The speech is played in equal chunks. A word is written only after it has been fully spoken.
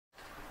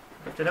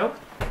lift it out,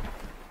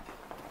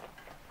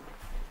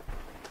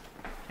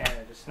 and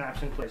it just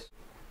snaps in place.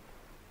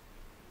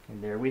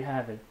 And there we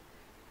have it.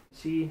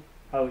 See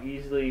how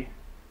easily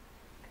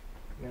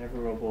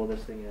maneuverable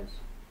this thing is.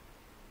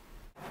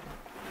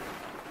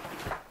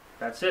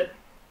 That's it.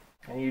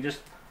 And you just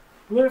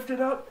lift it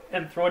up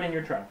and throw it in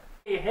your trunk.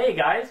 Hey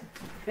guys!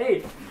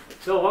 Hey!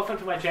 So welcome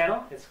to my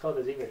channel. It's called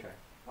the Jogger truck.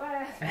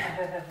 What?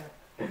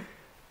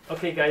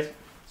 Okay guys,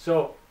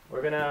 so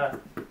we're gonna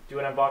do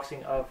an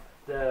unboxing of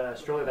the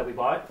stroller that we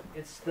bought.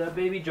 It's the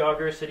Baby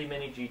Jogger City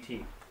Mini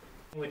GT.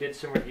 We did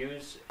some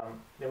reviews,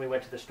 then we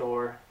went to the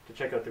store to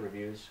check out the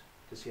reviews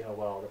to see how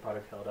well the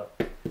product held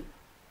up.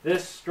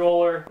 This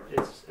stroller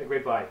is a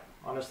great buy.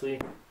 Honestly,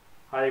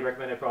 highly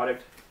recommended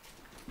product.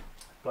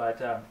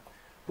 But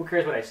who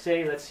cares what I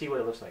say? Let's see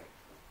what it looks like.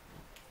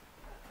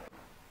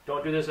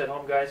 Don't do this at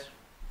home, guys.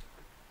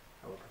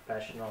 I'm a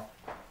professional.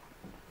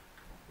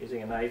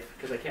 Using a knife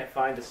because I can't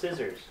find the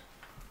scissors.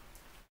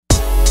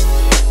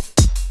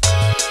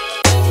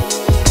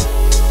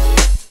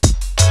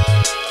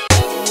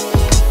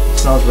 It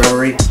smells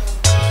rubbery.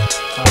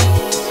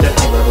 It's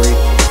definitely rubbery.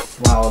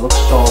 Wow, it looks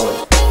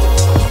solid.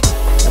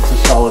 That's a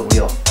solid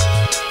wheel.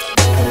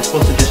 And it's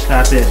supposed to just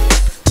snap in,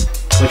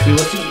 which we will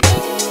see.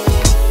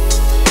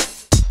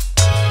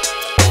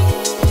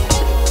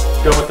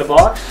 Done with the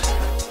box.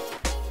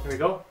 Here we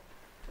go.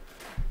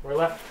 We're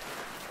left.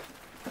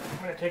 I'm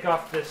going to take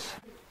off this.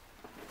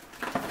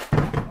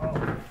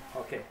 Oh,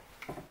 okay.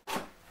 I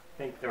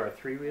think there are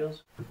 3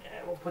 wheels.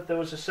 And we'll put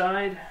those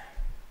aside.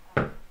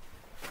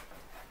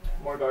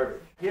 More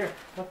garbage. Here,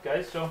 look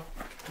guys, so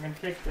I'm going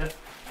to take the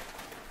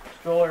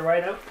stroller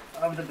right out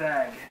of the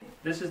bag.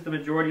 This is the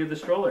majority of the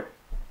stroller.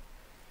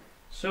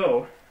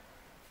 So,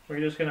 we're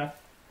just going to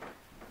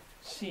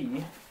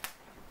see.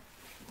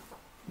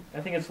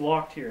 I think it's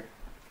locked here.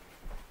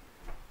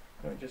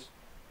 So just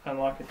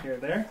unlock it here,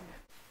 there.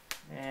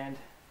 And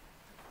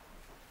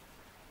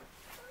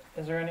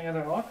is there any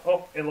other lock?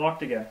 Oh, it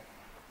locked again.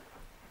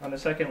 On the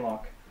second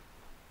lock.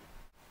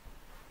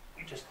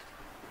 You just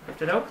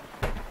lift it out.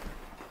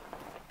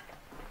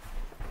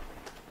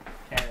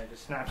 And it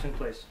just snaps in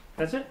place.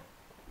 That's it.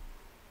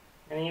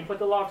 And then you put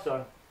the locks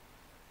on.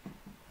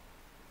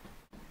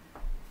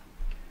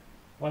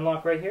 One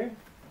lock right here.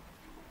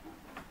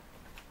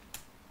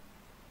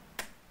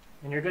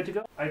 And you're good to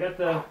go. I got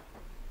the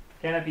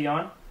canopy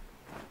on.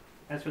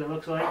 That's what it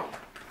looks like.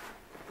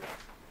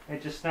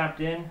 It just snapped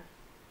in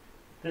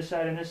this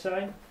side and this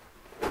side.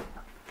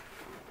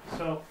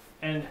 So,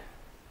 and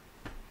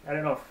I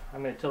don't know if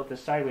I'm going to tilt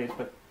this sideways,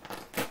 but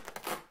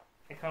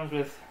it comes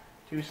with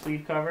 2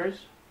 sleeve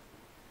covers.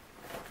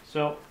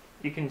 So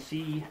you can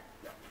see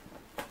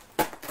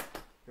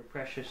your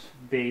precious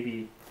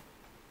baby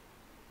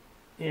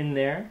in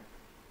there,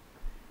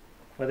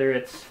 whether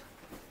it's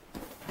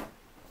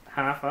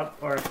half up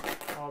or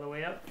all the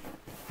way up.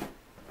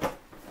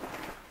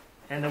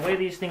 And the way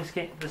this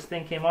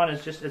thing came on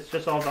is it's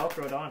just all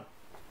Velcroed on,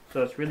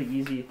 so it's really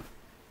easy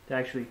to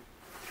actually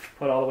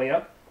put all the way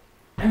up.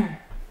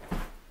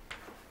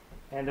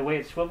 And the way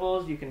it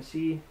swivels, you can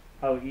see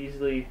how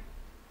easily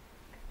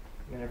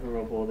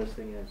maneuverable this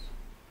thing is.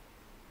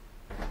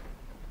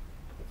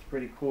 It's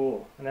pretty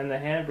cool. And then the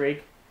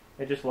handbrake,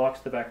 it just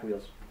locks the back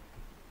wheels.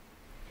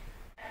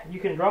 You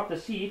can drop the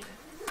seat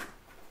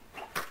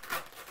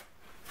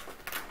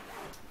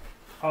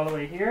all the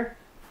way here,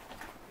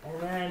 and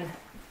then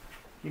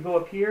you go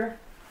up here,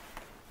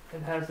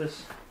 it has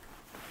this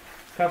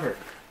cover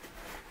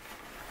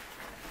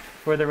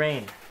for the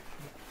rain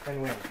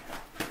and wind.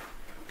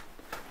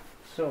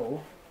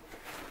 So,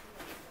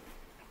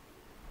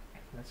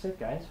 that's it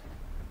guys.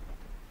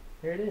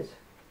 Here it is.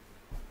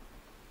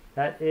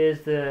 That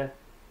is the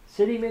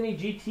City Mini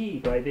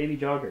GT by Baby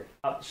Jogger.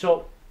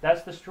 So,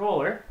 that's the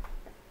stroller.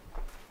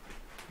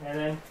 And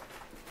then,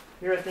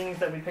 here are things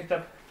that we picked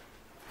up.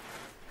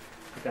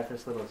 We got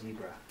this little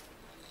zebra.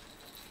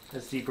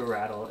 This zebra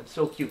rattle. It's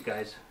so cute,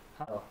 guys.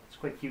 Oh, it's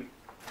quite cute.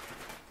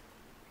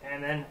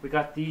 And then we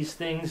got these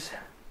things.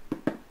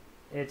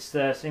 It's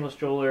the single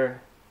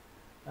stroller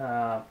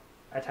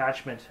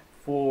attachment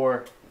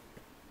for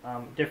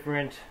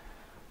different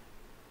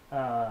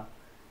car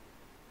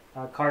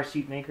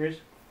seat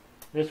makers.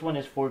 This one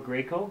is for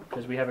Graco,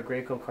 because we have a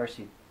Graco car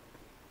seat.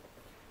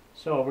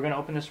 So we're going to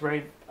open this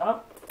right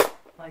up,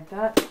 like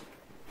that.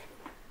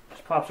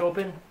 Just pops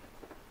open.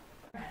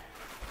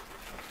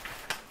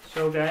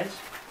 So guys,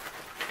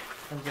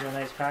 comes in a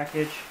nice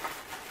package.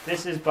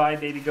 This is by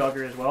Baby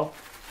Jogger as well.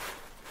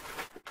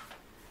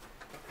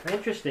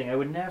 Interesting, I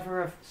would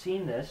never have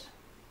seen this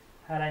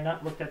had I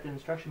not looked at the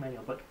instruction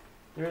manual, but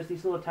there's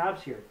these little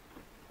tabs here.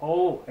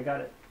 Oh, I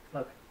got it.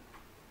 Look.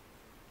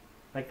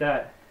 Like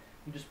that.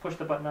 You just push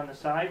the button on the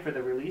side for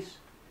the release,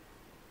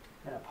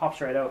 and it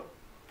pops right out.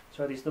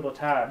 So these little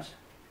tabs.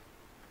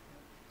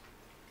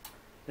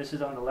 This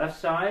is on the left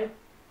side,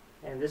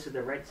 and this is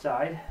the right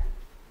side.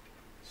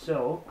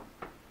 So,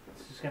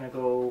 this is going to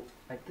go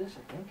like this,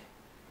 I think.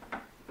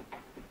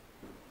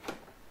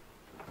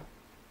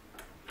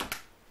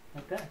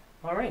 Like that.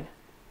 Alright.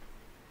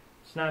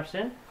 Snaps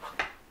in.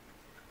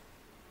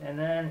 And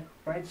then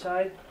right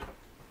side.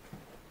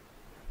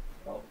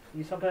 Oh,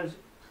 sometimes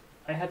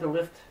I had to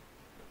lift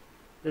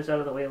this out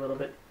of the way a little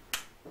bit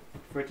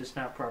for it to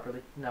snap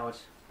properly. Now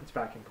it's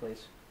back in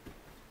place.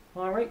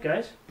 Alright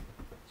guys,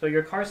 so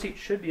your car seat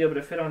should be able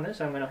to fit on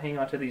this. I'm going to hang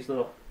on to these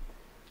little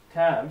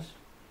tabs.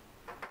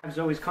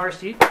 Zoe's car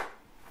seat.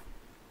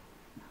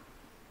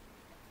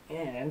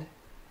 And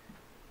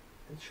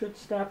it should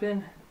snap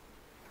in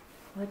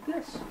like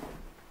this.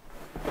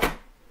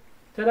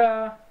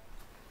 Ta-da!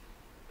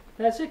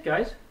 That's it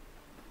guys.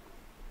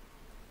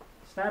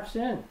 Snaps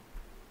in.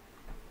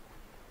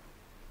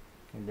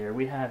 And there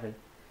we have it.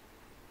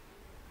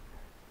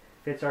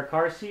 Fits our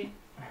car seat,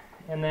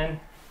 and then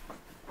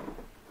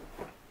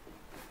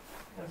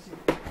let's see.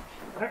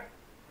 There,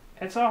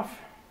 it's off.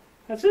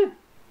 That's it.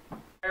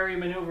 Very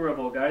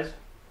maneuverable, guys.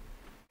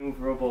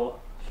 Maneuverable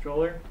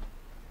stroller,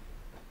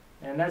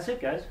 and that's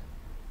it, guys.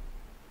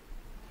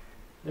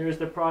 There's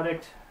the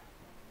product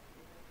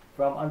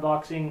from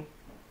unboxing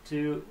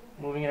to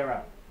moving it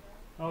around.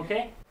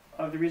 Okay.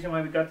 The reason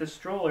why we got this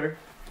stroller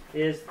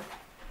is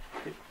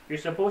you're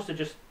supposed to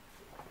just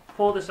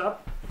pull this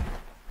up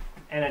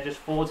and it just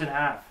folds in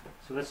half.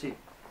 So let's see.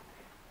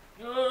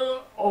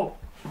 Oh,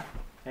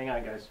 hang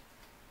on guys.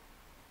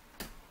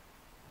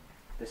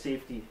 The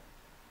safety.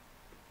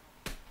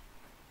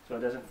 So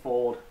it doesn't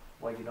fold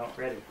while you're not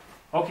ready.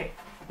 Okay,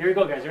 here we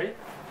go guys, ready?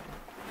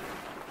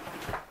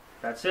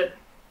 That's it.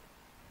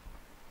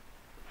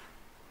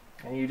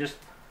 And you just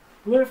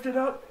lift it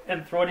up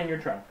and throw it in your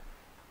trunk.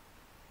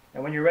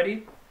 And when you're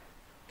ready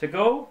to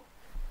go,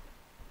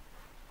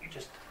 you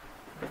just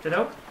lift it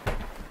out.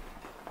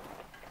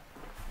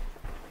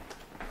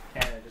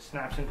 And it just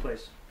snaps in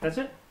place. That's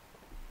it.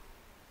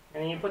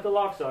 And then you put the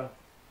locks on.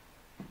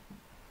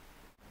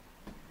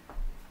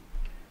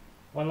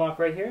 One lock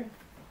right here.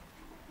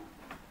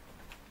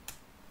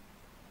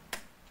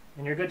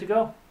 And you're good to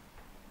go.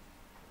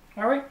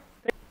 Alright.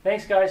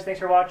 Thanks guys. Thanks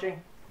for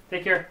watching.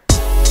 Take care.